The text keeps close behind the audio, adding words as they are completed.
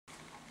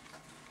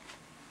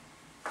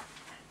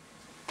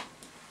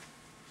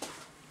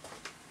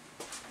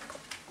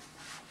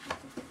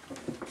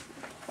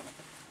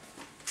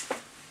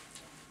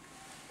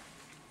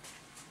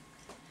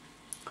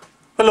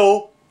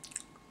Hello,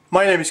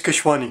 my name is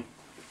Keshwani.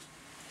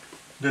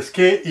 That's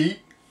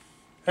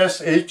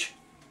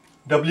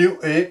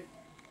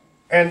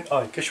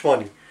K-E-S-H-W-A-N-I,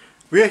 Keshwani.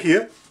 We are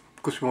here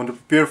because we want to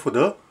prepare for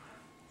the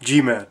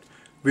GMAT.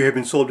 We have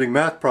been solving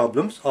math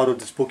problems out of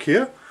this book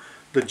here,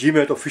 the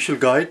GMAT Official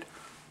Guide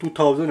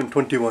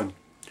 2021.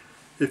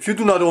 If you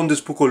do not own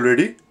this book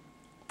already,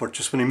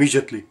 purchase one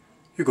immediately.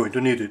 You're going to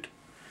need it.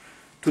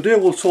 Today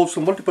we'll solve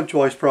some multiple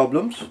choice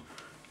problems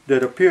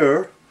that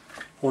appear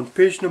on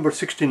page number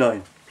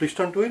 69. Please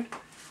turn to it.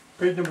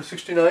 Page number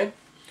 69.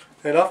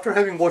 And after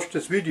having watched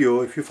this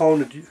video, if you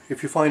find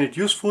it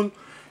useful,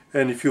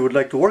 and if you would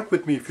like to work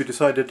with me, if you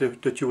decide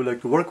that you would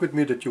like to work with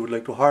me, that you would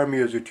like to hire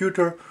me as your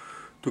tutor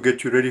to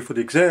get you ready for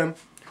the exam,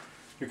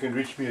 you can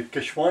reach me at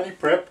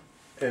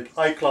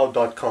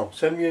keshwaniprep@icloud.com.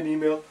 Send me an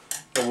email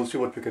and we'll see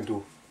what we can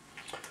do.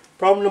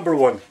 Problem number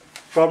 1.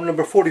 Problem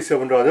number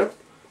 47 rather,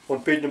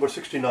 on page number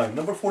 69.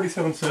 Number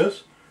 47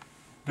 says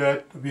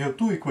that we have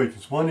two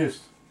equations. One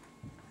is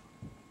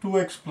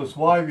 2x plus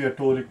y, we are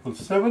told, equals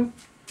 7,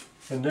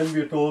 and then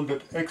we are told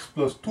that x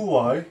plus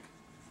 2y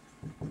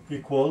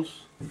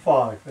equals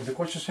 5. And the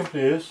question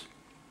simply is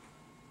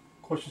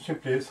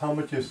how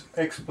much is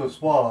x plus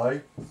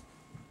y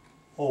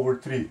over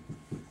 3?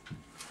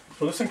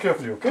 So listen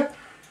carefully, okay?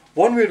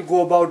 One way to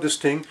go about this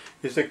thing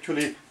is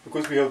actually,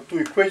 because we have two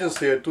equations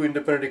here, two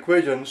independent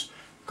equations,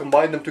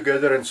 combine them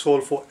together and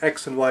solve for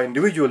x and y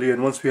individually,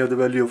 and once we have the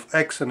value of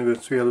x and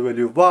once we have the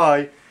value of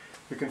y,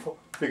 we can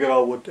figure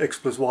out what x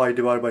plus y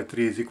divided by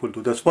 3 is equal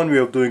to. That's one way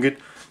of doing it,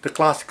 the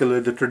classical way,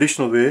 the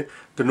traditional way,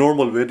 the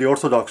normal way, the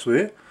orthodox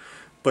way.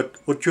 But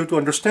what you have to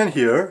understand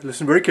here,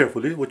 listen very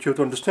carefully, what you have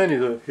to understand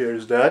here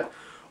is that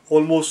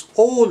almost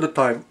all the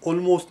time,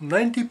 almost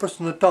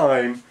 90% of the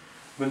time,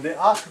 when they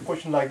ask a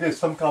question like this,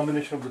 some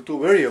combination of the two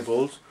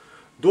variables,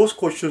 those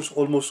questions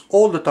almost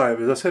all the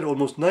time, as I said,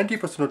 almost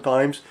 90% of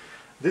times,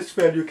 this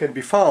value can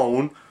be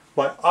found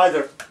by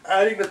either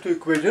adding the two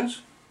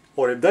equations,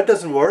 or if that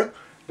doesn't work,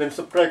 then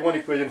subtract one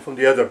equation from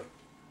the other.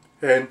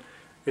 And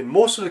in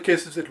most of the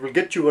cases it will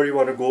get you where you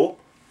want to go.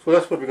 So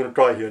that's what we're going to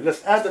try here.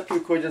 Let's add the two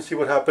equations, see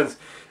what happens.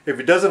 If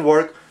it doesn't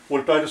work,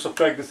 we'll try to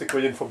subtract this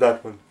equation from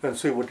that one and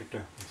see what it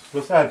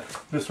happens.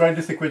 Let's write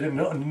this equation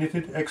underneath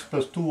it. X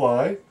plus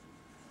 2y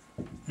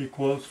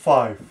equals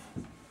 5.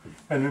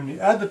 And when we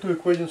add the two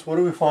equations, what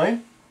do we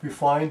find? We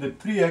find that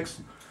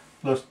 3x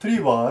plus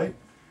 3y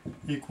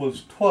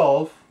equals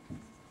 12,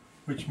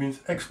 which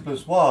means x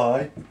plus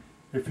y,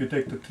 if you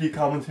take the 3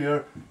 commons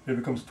here, it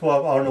becomes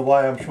 12. I don't know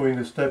why I'm showing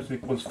the steps,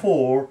 equals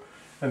 4.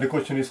 And the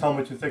question is, how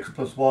much is x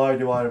plus y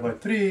divided by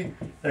 3?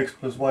 X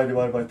plus y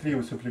divided by 3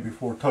 will simply be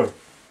 4/3.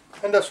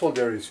 And that's all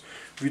there is.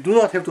 We do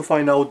not have to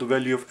find out the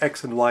value of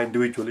x and y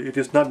individually. It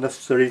is not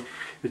necessary.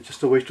 It's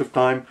just a waste of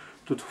time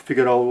to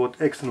figure out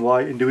what x and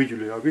y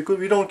individually are, because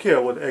we don't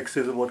care what x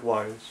is and what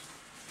y is.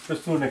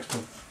 Let's do the next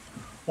one.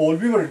 All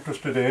we were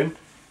interested in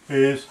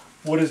is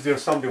what is their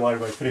sum divided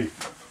by 3.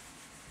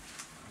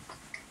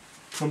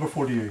 Number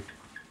 48.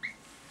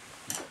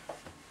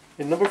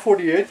 In number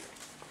 48,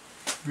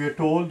 we are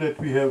told that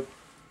we have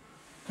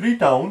 3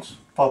 towns,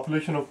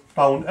 population of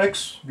town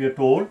X, we are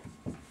told,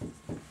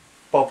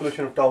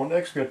 population of town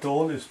X, we are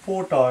told, is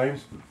 4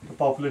 times the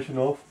population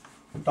of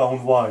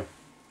town Y.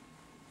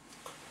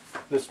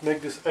 Let's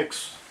make this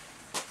X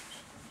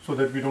so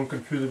that we don't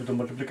confuse it with the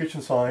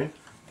multiplication sign.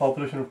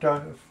 Population of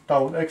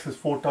town X is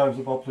 4 times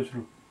the population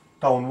of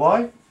town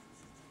Y.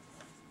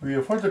 We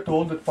are further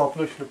told that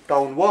population of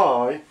town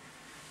Y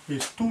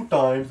is 2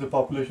 times the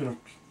population of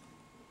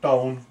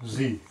town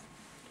Z.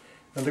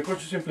 And the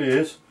question simply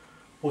is,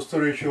 what's the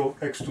ratio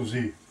of x to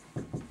z?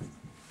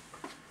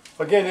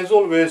 Again, as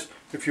always,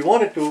 if you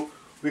wanted to,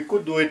 we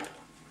could do it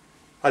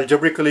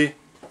algebraically,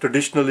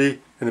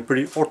 traditionally, in a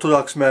pretty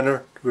orthodox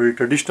manner, very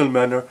traditional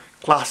manner,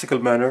 classical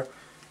manner,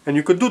 and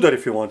you could do that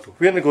if you want to.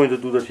 We are not going to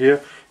do that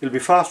here. It'll be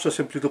faster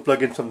simply to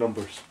plug in some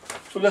numbers.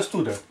 So let's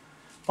do that.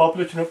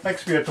 Population of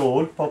x, we are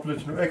told,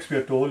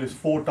 is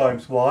 4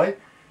 times y,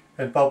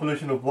 and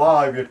population of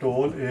y, we are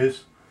told,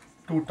 is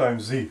 2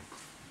 times z.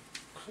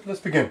 So let's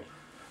begin.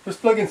 Let's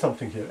plug in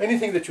something here.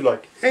 Anything that you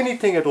like.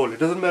 Anything at all. It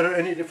doesn't matter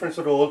any difference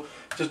at all.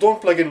 Just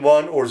don't plug in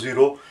 1 or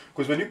 0.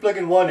 Because when you plug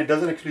in 1, it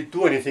doesn't actually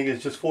do anything.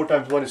 It's just 4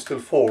 times 1 is still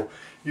 4.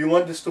 You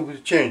want this to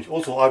change.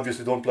 Also,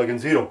 obviously, don't plug in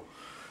 0.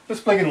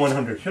 Let's plug in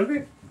 100, shall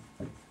we?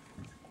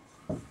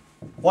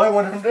 Why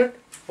 100?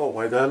 Oh,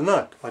 why the hell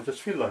not? I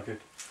just feel like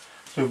it.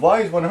 So if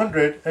y is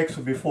 100, x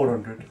will be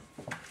 400.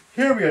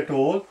 Here we are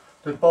told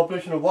that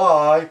population of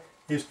y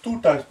is 2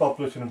 times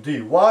population of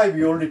z. Y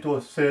we already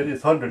said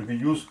is 100. We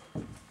use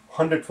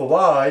 100 for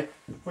y,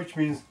 which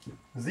means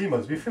z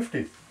must be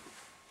 50.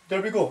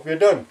 There we go, we are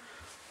done.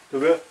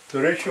 The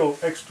ratio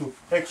of x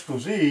to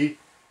z,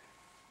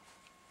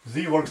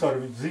 z works out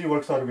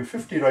to be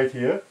 50 right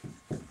here,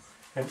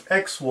 and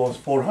x was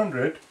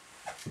 400.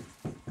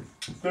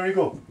 There you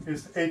go,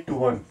 it's 8 to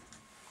 1.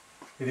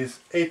 It is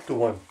 8 to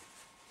 1.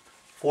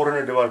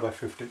 400 divided by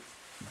 50.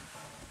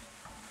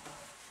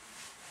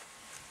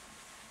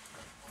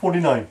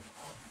 49.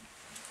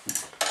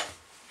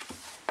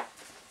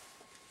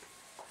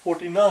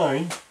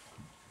 49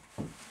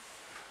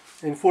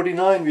 in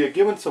 49 we are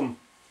given some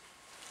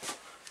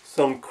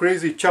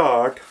crazy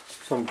chart,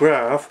 some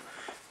graph.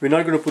 We're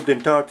not going to put the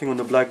entire thing on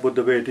the blackboard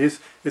the way it is.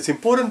 It's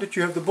important that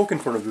you have the book in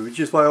front of you, which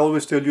is why I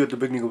always tell you at the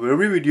beginning of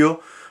every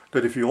video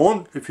that if you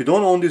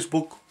don't own this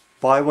book,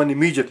 buy one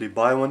immediately.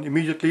 Buy one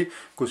immediately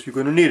because you're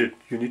going to need it.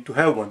 You need to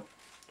have one.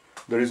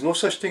 There is no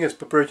such thing as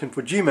preparation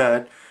for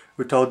GMAT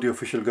without the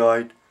official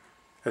guide,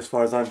 as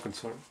far as I'm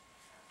concerned.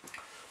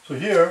 So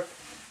here,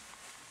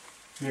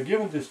 we are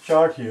given this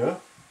chart here.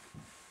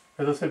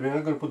 As I said, we're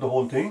not going to put the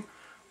whole thing,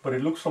 but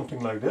it looks something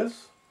like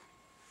this.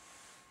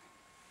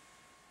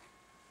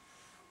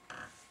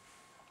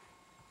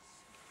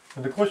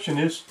 And the question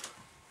is,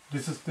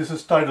 this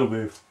is tidal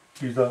wave.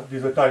 These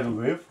are tidal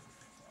wave,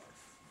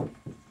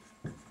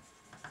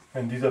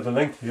 and these are the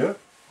length here,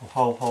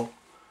 how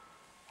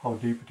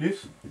deep it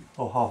is,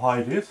 or how high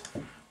it is.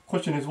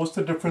 Question is, what's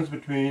the difference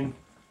between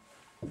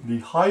the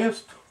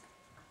highest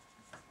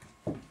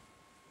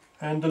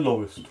and the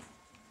lowest?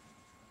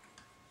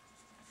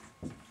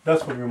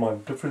 That's what we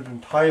want. Difference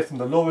between highest and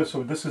the lowest.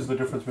 So this is the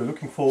difference we're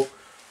looking for.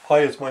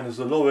 Highest minus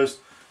the lowest.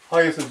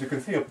 Highest, as you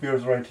can see,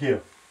 appears right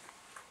here.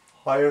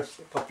 Highest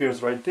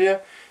appears right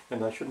there,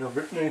 and I shouldn't have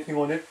written anything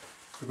on it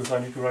because I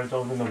need to write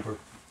down the number.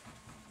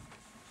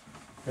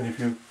 And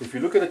if you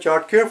look at the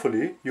chart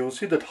carefully, you will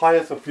see that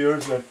highest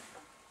appears at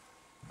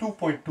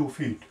 2.2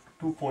 feet.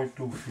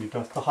 2.2 feet,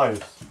 that's the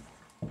highest.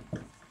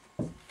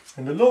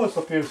 And the lowest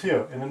appears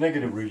here in the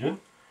negative region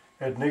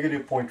at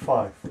negative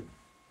 0.5.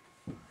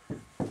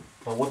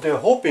 Now what they're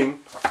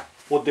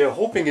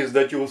hoping is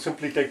that you will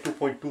simply take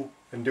 2.2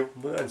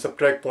 and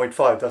subtract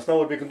 0.5. That's not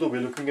what we can do.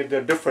 We're looking at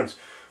their difference.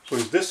 So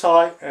it's this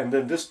high and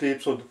then this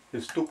deep, so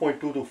it's 2.2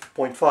 to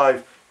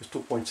 0.5 is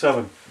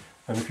 2.7.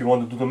 And if you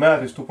want to do the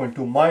math, it's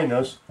 2.2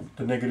 minus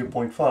the negative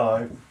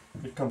 0.5,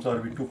 it comes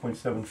out to be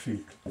 2.7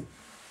 feet.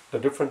 The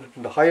difference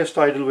between the highest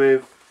tidal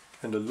wave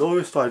and the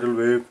lowest tidal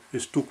wave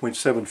is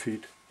 2.7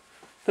 feet.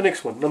 The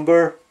next one,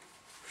 number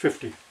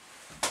 50.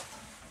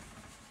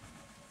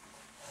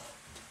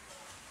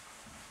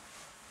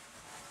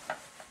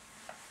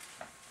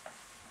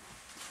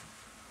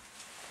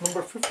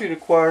 Number 50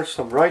 requires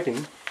some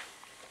writing.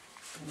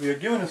 We are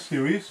given a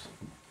series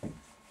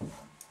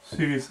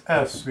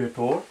S we are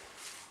told,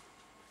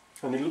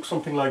 and it looks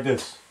something like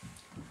this.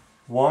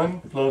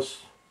 1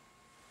 plus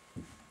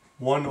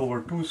 1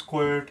 over 2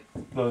 squared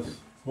plus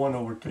 1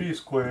 over 3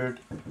 squared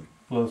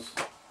plus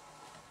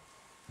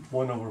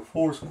 1 over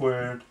 4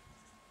 squared,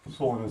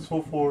 so on and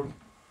so forth,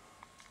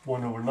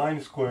 1 over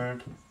 9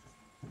 squared,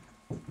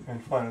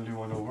 and finally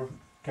 1 over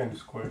 10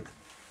 squared.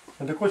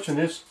 And the question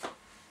is,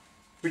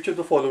 which of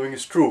the following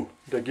is true?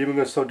 They're giving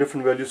us some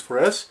different values for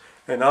S,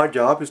 and our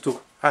job is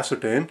to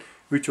ascertain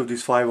which of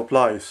these 5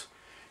 applies.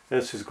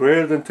 S is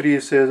greater than 3,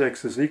 it says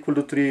X is equal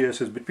to 3, S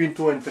is between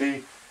 2 and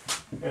 3,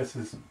 S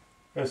is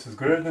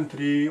greater than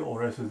 3,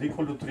 or S is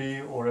equal to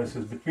 3, or S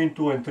is between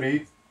 2 and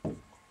 3,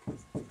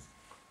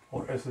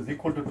 or S is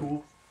equal to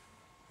 2,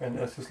 and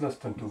S is less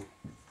than 2.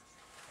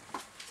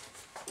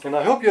 And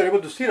I hope you're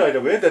able to see right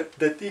away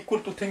that equal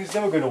to thing is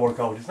never going to work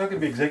out. It's not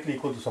going to be exactly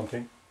equal to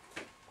something.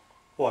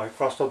 Oh, I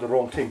crossed out the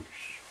wrong thing.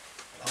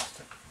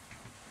 Lost it.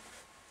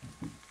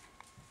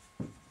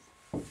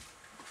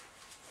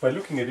 By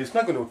looking at it, it's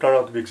not going to turn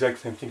out to be the exact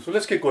same thing. So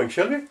let's get going,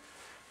 shall we?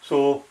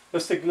 So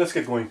let's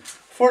get going.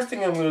 First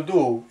thing I'm going to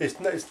do is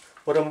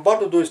what I'm about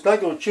to do is not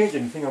going to change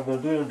anything. I'm going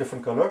to do it in a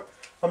different color.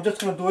 I'm just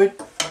going to do it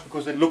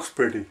because it looks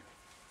pretty.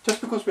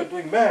 Just because we're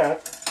doing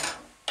math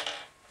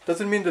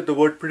doesn't mean that the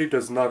word pretty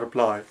does not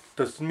apply.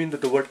 Doesn't mean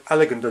that the word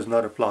elegant does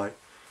not apply.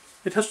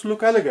 It has to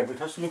look elegant. It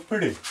has to look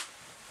pretty.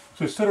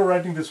 So instead of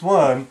writing this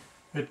 1,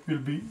 it will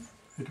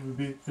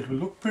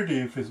look pretty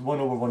if it's 1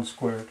 over 1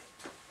 squared.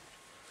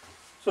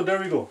 So there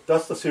we go.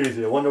 That's the series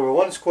here. 1 over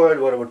 1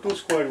 squared, 1 over 2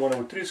 squared, 1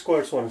 over 3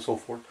 squared, so on and so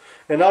forth.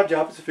 And our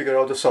job is to figure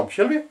out the sum,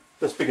 shall we?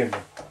 Let's begin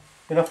now.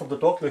 Enough of the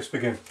talk, let's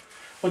begin.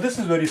 Well, this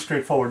is very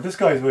straightforward. This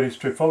guy is very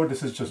straightforward.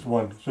 This is just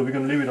 1. So we're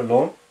going to leave it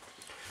alone.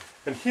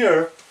 And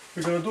here,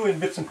 we're going to do in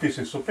bits and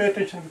pieces. So pay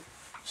attention.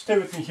 Stay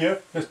with me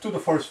here. Let's do the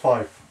first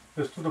 5.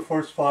 Let's do the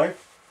first 5.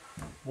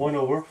 1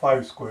 over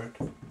 5 squared.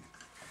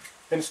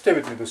 And stay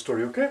with me the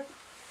story, okay?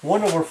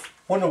 1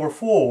 over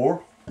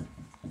 4,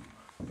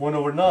 1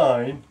 over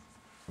 9,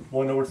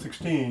 1 over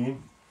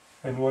 16,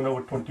 and 1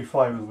 over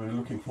 25 is what we're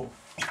looking for.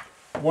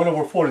 1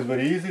 over 4 is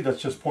very easy,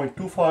 that's just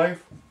 0.25.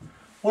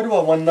 What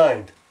about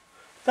 1/9?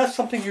 That's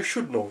something you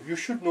should know. You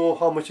should know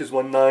how much is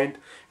 1/9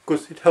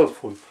 because it's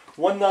helpful.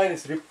 1/9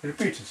 is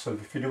repeats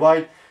itself. If you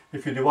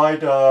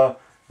divide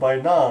by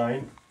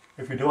 9,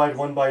 if you divide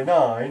 1 by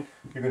 9,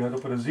 you're going to have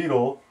to put a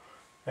 0,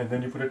 and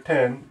then you put a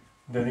 10,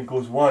 then it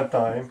goes 1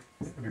 time,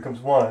 it becomes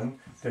 1,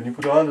 then you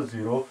put another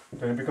 0,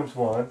 then it becomes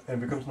 1,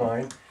 and it becomes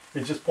 9.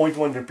 It's just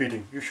 0.1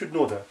 repeating. You should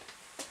know that.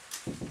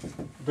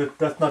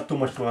 That's not too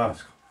much to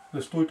ask.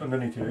 Let's do it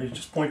underneath here. It's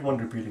just 0.1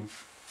 repeating.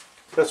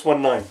 That's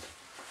 1/9.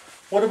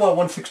 What about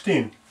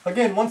 1/16?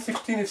 Again,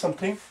 1/16 is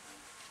something.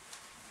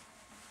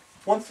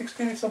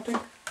 1/16 is something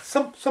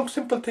some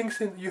simple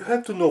things you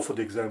have to know for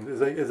the exam.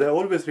 As I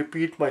always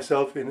repeat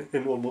myself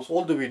in almost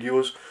all the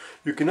videos,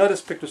 you cannot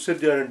expect to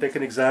sit there and take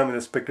an exam and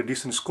expect a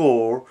decent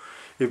score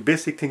if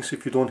basic things,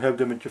 if you don't have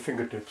them at your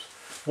fingertips.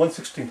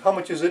 1/16, how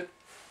much is it?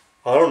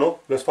 I don't know.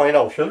 Let's find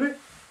out, shall we?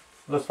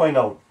 Let's find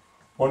out.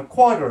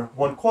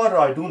 1/4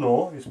 I do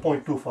know is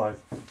 0.25.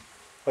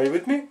 Are you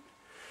with me?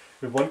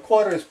 If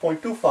 1/4 is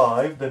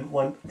 0.25, then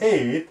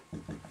 1/8,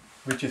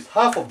 which is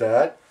half of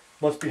that,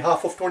 must be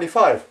half of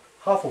 25.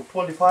 Half of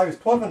 25 is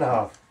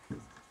 12.5.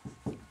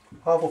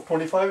 Half of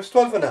 25 is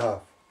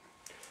 12.5.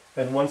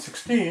 And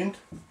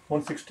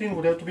 1/16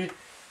 would have to be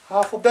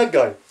half of that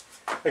guy.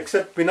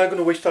 Except we're not going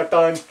to waste our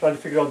time trying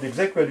to figure out the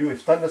exact value.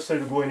 It's not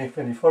necessary to go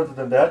any further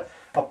than that.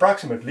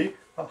 Approximately,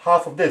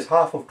 half of this,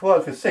 half of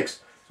 12 is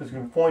 6. So it's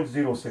going to be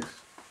 0.06.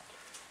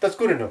 That's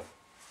good enough.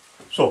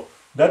 So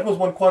that was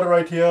 1/4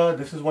 right here.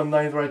 This is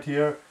 1/9 right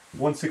here.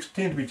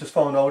 1/16 we just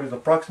found out is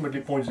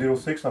approximately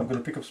 0.06. I'm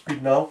going to pick up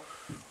speed now.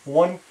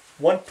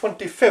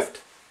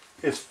 1/25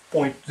 is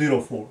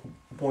 0.04.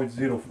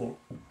 0.04.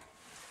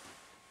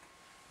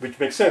 Which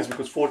makes sense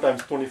because 4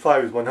 times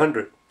 25 is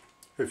 100.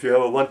 If you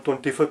have a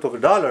 1/25 of a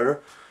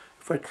dollar,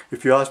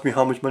 if you ask me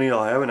how much money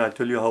I have and I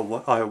tell you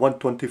how I have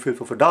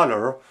 1/25 of a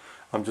dollar,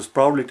 I'm just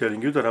proudly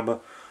telling you that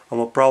I'm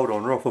a proud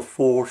owner of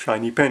 4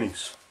 shiny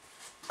pennies.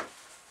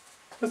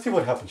 Let's see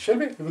what happens, shall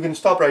we? We're going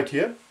to stop right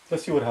here.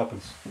 Let's see what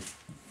happens.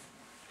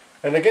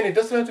 And again, it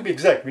doesn't have to be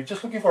exact. We're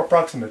just looking for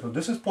approximate. So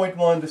this is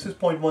 0.1, this is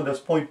 0.1, that's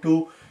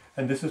 0.2,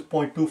 and this is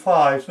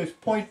 0.25. So it's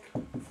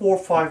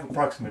 0.45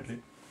 approximately.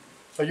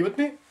 Are you with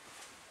me?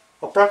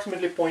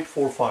 Approximately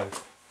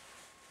 0.45.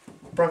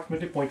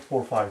 Approximately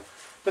 0.45.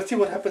 Let's see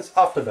what happens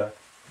after that.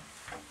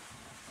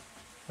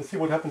 Let's see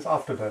what happens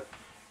after that.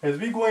 As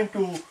we go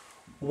into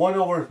 1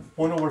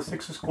 over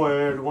 6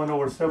 squared, 1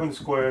 over 7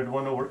 squared,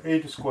 1 over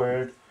 8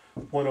 squared,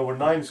 1 over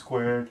 9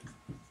 squared,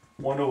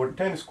 1 over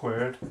 10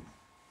 squared,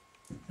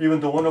 even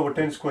though 1 over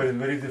 10 squared is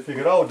very easy to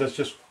figure out, that's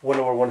just 1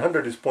 over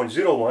 100 is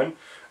 0.01,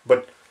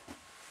 but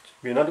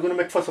we're not going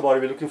to make fuss about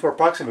it, we're looking for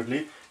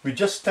approximately. We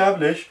just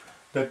established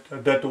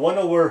that 1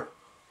 over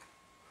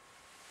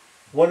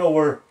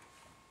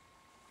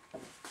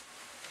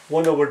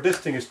this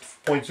thing is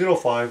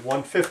 0.05,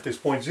 1/5 is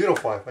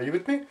 0.05, are you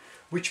with me?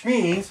 Which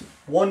means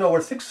 1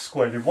 over 6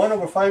 squared. If 1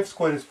 over 5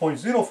 squared is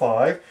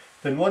 0.05,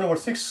 then 1 over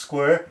 6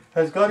 squared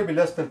has got to be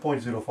less than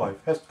 0.05,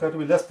 has got to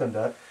be less than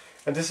that.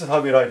 And this is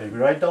how we write it. We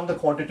write down the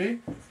quantity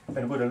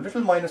and put a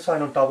little minus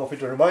sign on top of it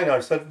to remind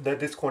ourselves that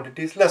this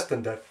quantity is less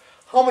than that.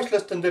 How much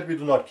less than that we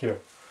do not care.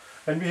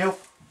 And we have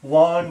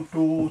 1,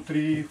 2,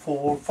 3,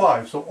 4,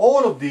 5. So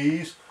all of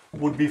these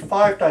would be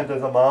 5 times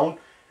this amount,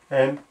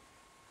 and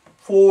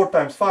 4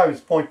 times 5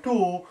 is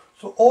 0.2.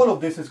 So all of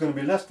this is going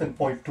to be less than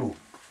 0.2.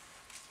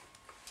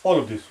 All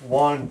of this,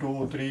 1,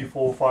 2, 3,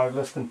 4, 5,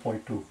 less than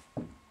 0.2.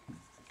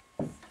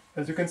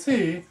 As you can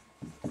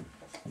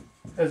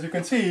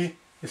see,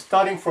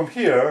 starting from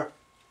here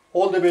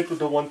all the way to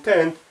the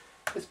 1/10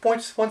 is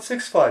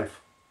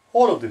 0.165.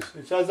 All of this,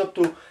 it adds up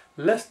to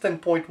less than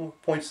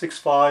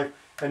 0.65,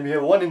 and we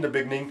have 1 in the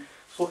beginning.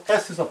 So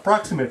S is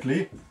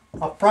approximately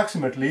 1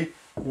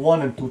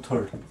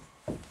 2/3.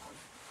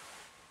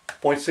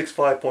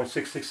 0.65,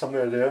 0.66,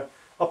 somewhere there.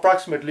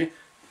 Approximately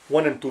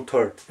 1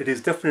 2/3. It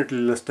is definitely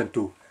less than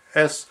 2.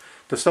 S,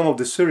 the sum of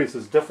this series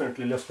is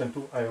definitely less than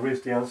 2. I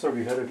erased the answer,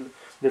 we had it a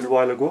little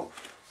while ago.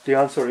 The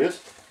answer is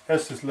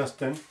S is less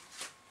than,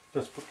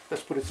 let's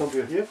put it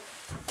somewhere here.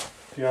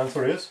 The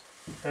answer is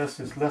S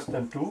is less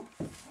than 2,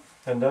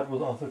 and that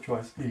was answer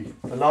choice E.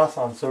 The last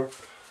answer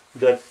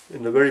that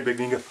in the very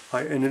beginning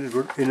I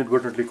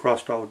inadvertently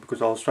crossed out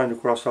because I was trying to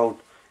cross out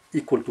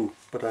equal to,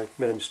 but I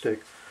made a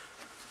mistake.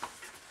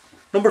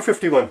 Number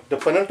 51, the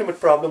penultimate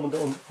problem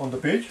on the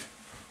page.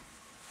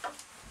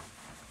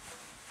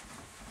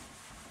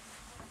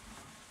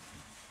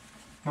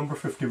 Number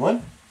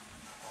 51.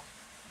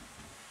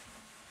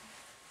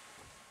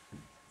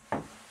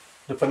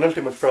 The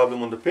penultimate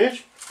problem on the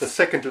page, the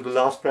second to the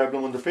last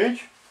problem on the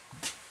page.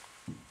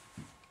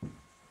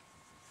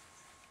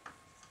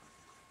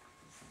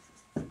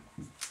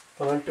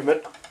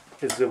 Penultimate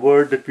is the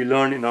word that we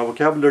learn in our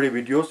vocabulary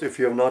videos. If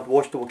you have not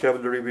watched the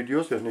vocabulary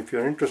videos, and if you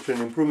are interested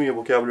in improving your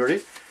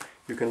vocabulary,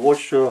 you can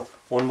watch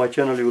on my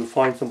channel. You will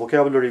find some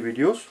vocabulary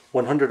videos,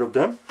 100 of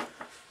them.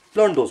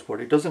 Learn those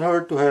words. It doesn't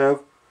hurt to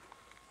have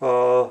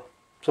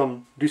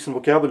some decent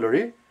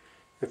vocabulary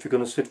if you're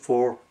going to sit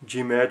for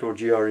GMAT or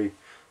GRE.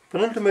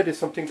 Penultimate is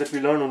something that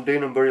we learn on day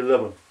number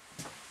 11.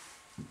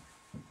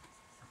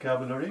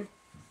 Vocabulary,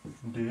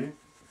 day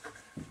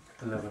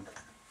 11.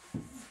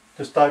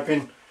 Just type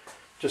in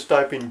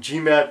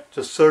GMAT,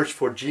 just search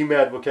for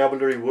GMAT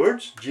vocabulary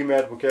words,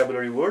 GMAT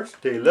vocabulary words,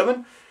 day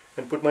 11,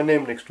 and put my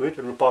name next to it.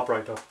 It will pop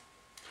right up.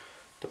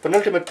 The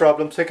penultimate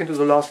problem, second to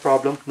the last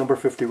problem, number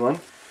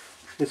 51.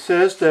 It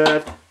says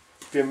that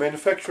we are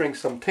manufacturing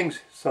some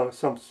things,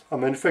 a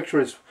manufacturer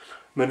is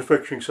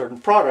manufacturing certain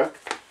product,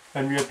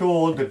 and we are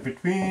told that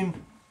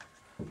between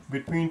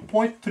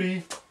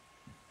 0.3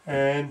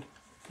 and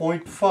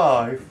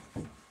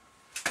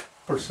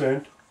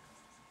 0.5%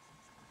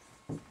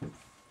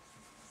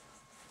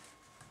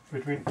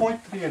 between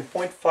 0.3 and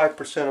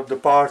 0.5% of the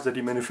parts that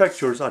he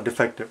manufactures are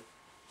defective.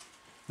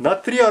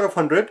 Not 3 out of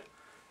 100,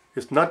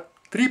 it's not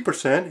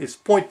 3%, it's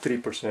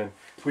 0.3%,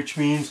 which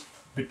means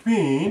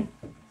between,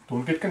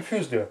 don't get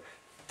confused there,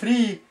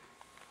 3%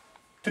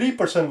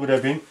 would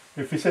have been,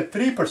 if we said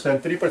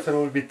 3%,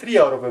 3% would be 3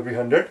 out of every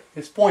 100,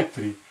 it's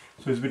 0.3.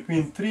 So it's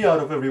between 3 out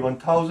of every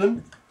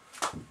 1,000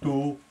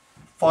 to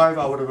 5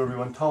 out of every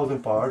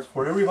 1,000 parts.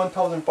 For every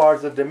 1,000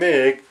 parts that they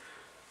make,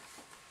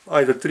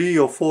 either 3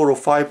 or 4 or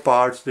 5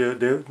 parts,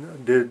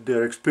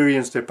 their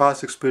experience, their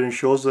past experience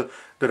shows that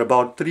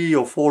about 3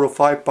 or 4 or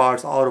 5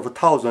 parts out of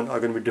 1,000 are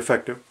going to be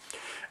defective.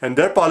 And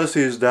their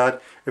policy is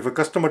that if a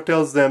customer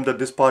tells them that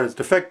this part is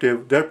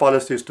defective, their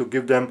policy is to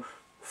give them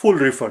full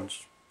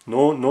refunds.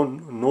 No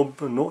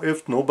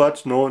ifs, no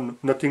buts, no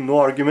nothing, no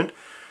argument.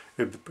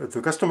 If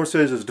the customer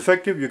says it's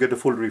defective, you get a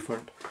full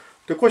refund.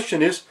 The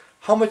question is,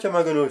 how much am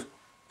I going to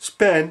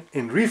spend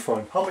in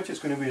refund? How much is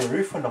going to be the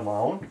refund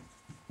amount?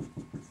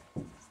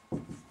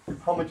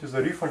 How much is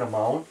the refund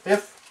amount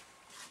if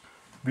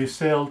we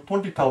sell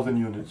 20,000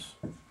 units?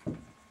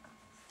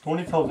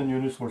 20,000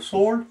 units were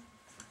sold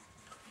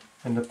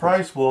and the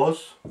price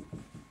was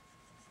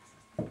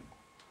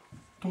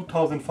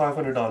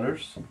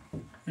 $2,500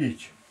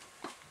 each.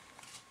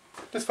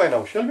 Let's find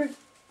out, shall we?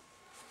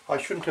 I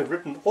shouldn't have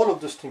written all of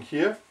this thing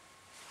here.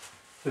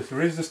 Let's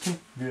erase this thing.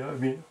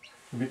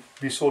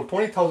 We sold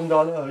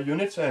 20,000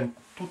 units and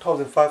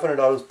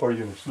 $2,500 per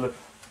unit. So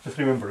just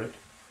remember it.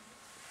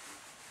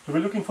 So we're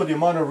looking for the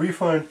amount of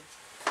refund,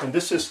 and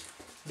this is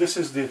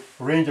the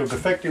range of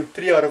defective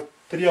 3 out of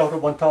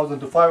 1,000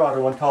 to 5 out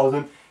of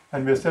 1,000,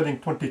 and we're selling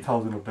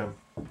 20,000 of them.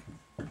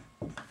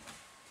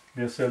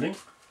 We are selling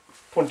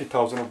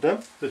 20,000 of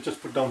them. Let's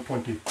just put down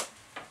 20.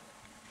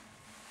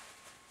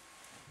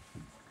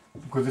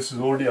 Because this is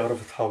already out of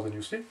 1,000,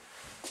 you see.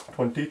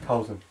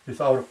 20,000. This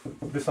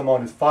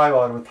amount is 5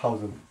 out of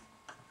 1,000.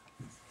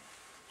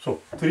 So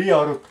 3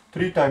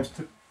 times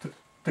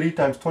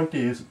 20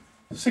 is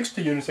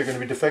 60 units are going to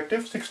be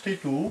defective. 60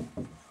 to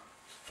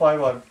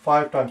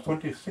 5 times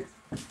 20 is 6.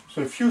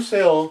 So if you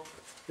sell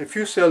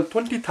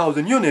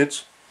 20,000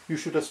 units, you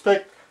should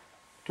expect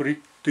to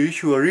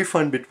issue a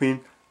refund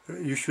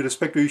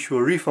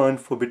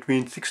for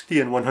between 60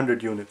 and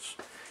 100 units.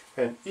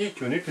 And each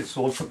unit is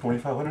sold for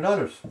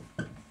 $2,500.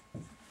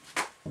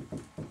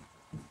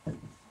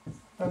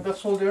 And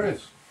that's all there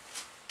is.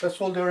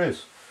 That's all there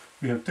is.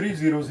 We have 3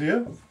 zeros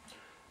here.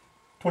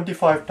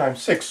 25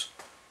 times 6.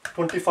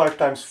 25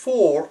 times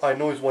 4 I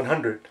know is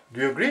 100.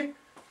 Do you agree?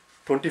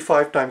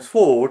 25 times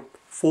 4,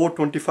 4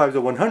 25s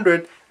are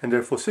 100, and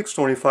therefore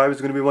 625 is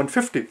going to be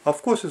 150.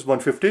 Of course it's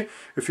 150.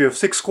 If you have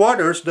 6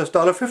 quarters, that's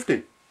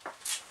 $1.50.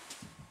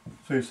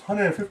 So it's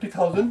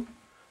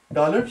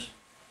 $150,000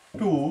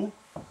 to,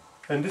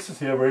 and this is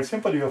here very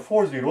simple, you have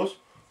 4 zeros,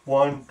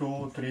 1,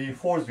 2, 3,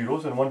 4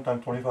 zeros, and 1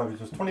 times 25 is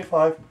just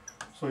 25.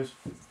 So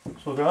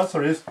the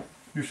answer is,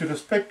 you should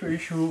expect to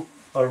issue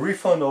a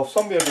refund of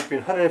somewhere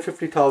between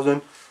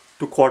 150,000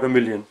 to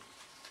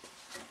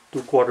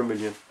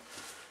 $250,000.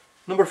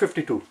 Number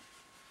 52.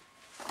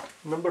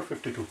 Number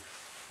 52.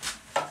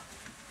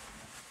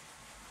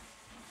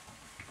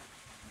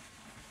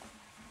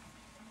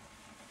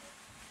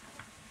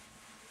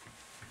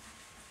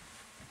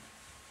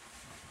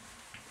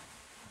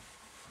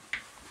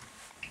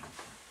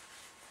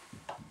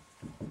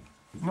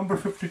 Number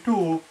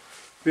 52,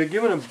 we are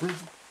given a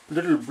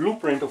little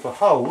blueprint of a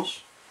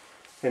house,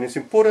 and it's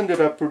important that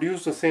I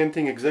produce the same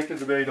thing exactly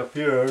the way it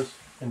appears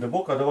in the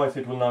book, otherwise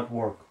it will not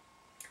work.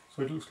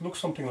 So it looks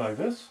something like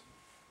this.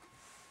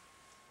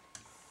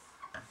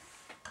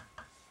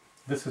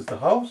 This is the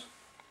house,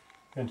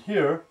 and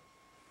here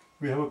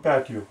we have a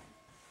patio.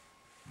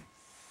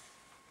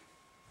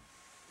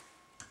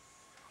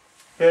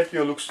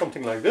 Patio looks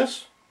something like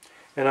this,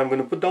 and I'm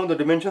going to put down the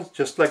dimensions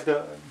just like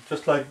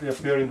they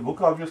appear in the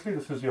book. Obviously,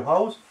 this is your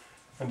house,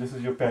 and this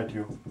is your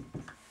patio.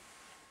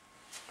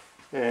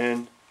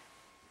 And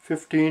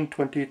 15,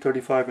 20,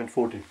 35, and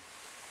 40.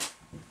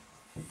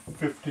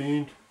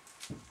 15,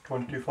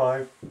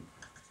 25,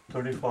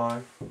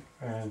 35,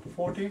 and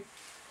 40.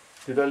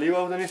 Did I leave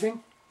out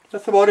anything?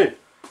 That's about it.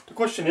 The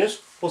question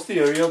is, what's the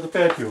area of the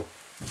patio?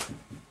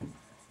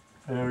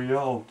 Area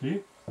of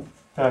the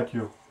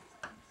patio.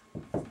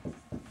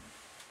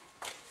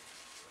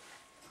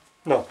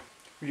 Now,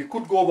 you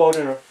could go about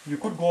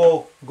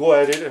go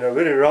at it in a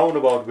very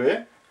roundabout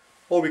way,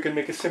 or we can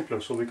make it simpler.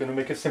 So we're going to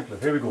make it simpler.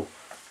 Here we go.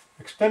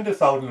 Extend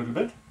this out a little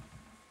bit,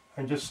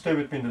 and just stay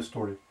with me in this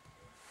story.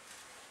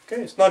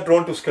 Okay, it's not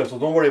drawn to scale, so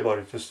don't worry about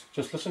it.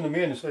 Just listen to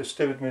me and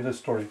stay with me in this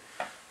story.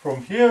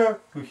 From here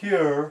to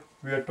here,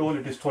 we are told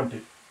it is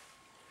 20.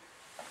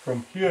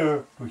 From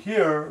here to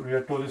here, we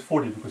are told it's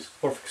 40 because it's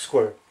perfect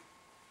square.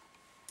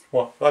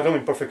 Well, I don't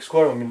mean perfect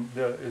square, I mean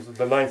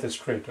the lines are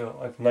straight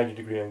at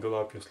 90-degree angle,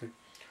 obviously.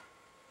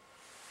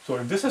 So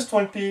if this is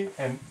 20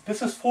 and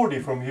this is 40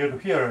 from here to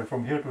here, and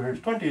from here to here is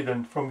 20,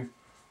 then from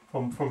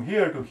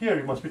here to here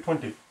it must be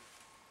 20.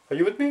 Are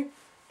you with me?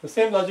 The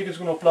same logic is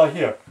going to apply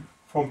here.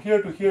 From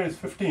here to here is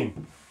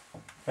 15,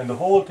 and the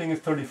whole thing is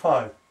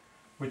 35.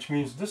 which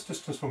means this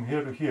distance from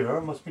here to here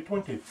must be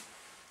 20.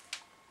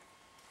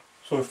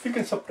 So if we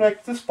can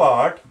subtract this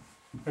part,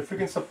 if we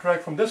can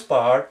subtract from this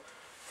part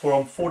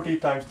from 40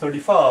 times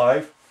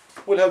 35,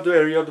 we'll have the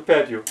area of the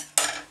patio.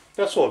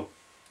 That's all.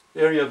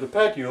 Area of the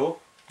patio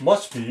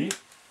must be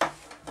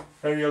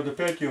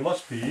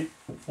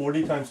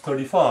 40 times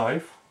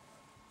 35.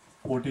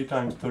 40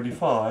 times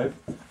 35.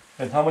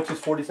 And how much is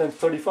 40 times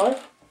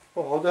 35?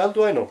 Oh, how the hell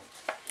do I know?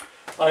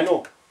 I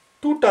know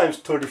 2 times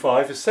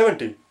 35 is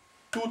 70.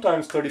 2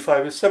 times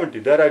 35 is 70.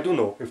 That I do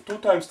know. If 2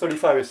 times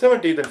 35 is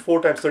 70, then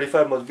 4 times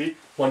 35 must be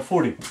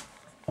 140.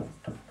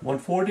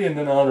 140 and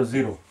then another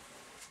 0.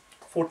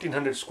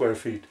 1400 square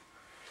feet.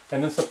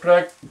 And then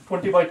subtract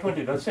 20 by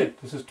 20. That's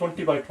it. This is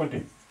 20 by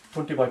 20.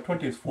 20 by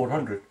 20 is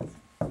 400.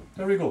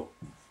 There we go.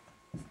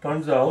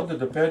 Turns out that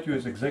the patio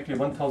is exactly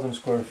 1000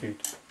 square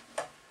feet.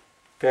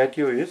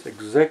 Patio is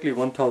exactly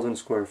 1000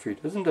 square feet.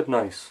 Isn't that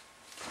nice?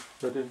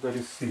 That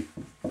is C.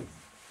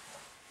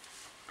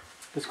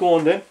 Let's go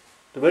on then.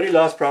 The very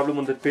last problem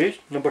on that page,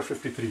 number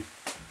 53.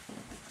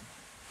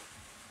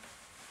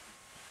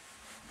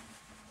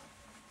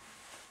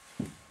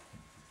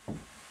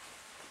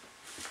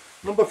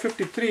 Number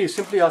 53 is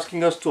simply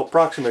asking us to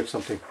approximate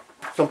something.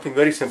 Something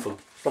very simple.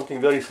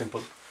 Something very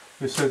simple.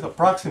 It says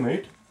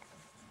approximate,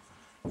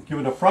 give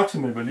an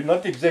approximate value,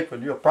 not the exact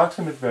value,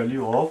 approximate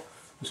value of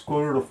the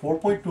square root of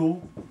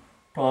 4.2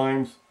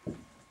 times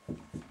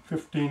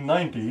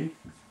 1590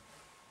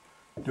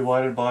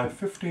 divided by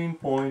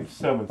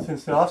 15.7.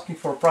 Since they're asking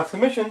for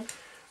approximation,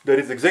 that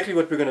is exactly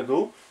what we're going to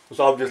do, because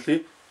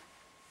obviously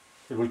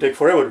it will take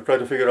forever to try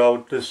to figure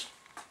out this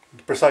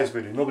precise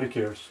value. Nobody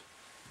cares.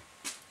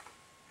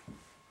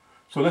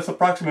 So let's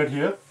approximate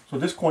here. So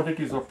this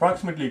quantity is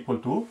approximately equal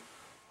to,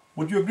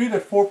 would you agree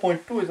that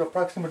 4.2 is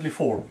approximately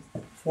 4?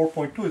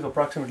 4.2 is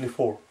approximately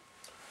 4.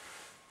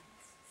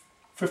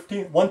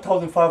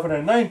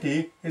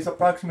 1590 is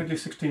approximately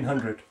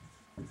 1600.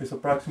 Is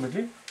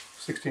approximately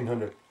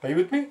 1600. Are you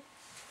with me?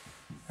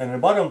 And at the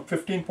bottom,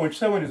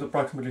 15.7 is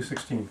approximately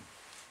 16.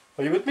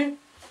 Are you with me?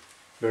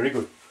 Very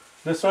good.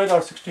 Let's write our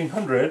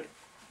 1600.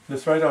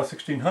 Let's write our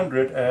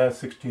 1600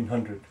 as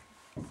 1600.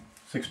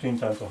 16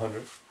 times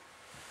 100.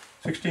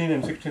 16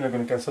 and 16 are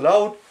going to cancel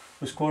out.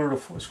 The square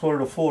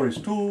root of 4 is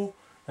 2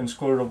 and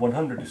square root of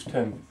 100 is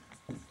 10.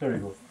 There you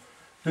go.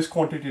 This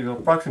quantity is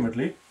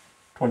approximately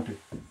 20.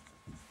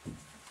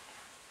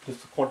 This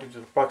quantity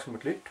is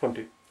approximately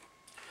 20.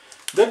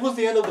 That was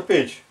the end of the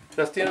page.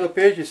 That's the end of the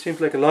page. It seems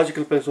like a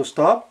logical place to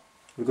stop.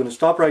 We're going to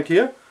stop right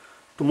here.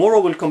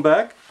 Tomorrow we'll come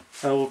back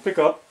and we'll pick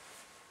up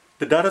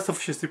the data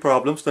sufficiency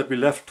problems that we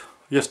left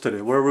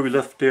yesterday. Wherever we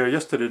left there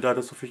yesterday,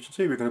 data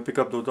sufficiency, we're going to pick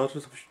up those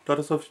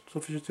data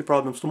sufficiency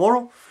problems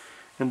tomorrow.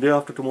 And day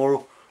after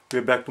tomorrow,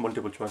 we're back to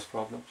multiple choice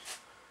problems.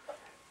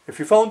 If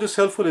you found this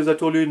helpful, as I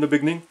told you in the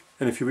beginning,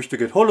 and if you wish to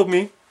get hold of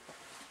me,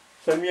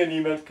 send me an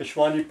email,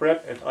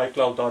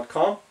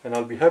 keshwaniprep@icloud.com, and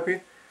I'll be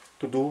happy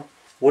to do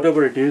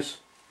whatever it is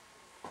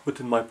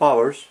within my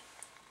powers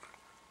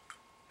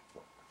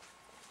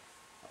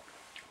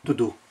to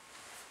do.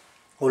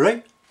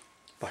 Alright?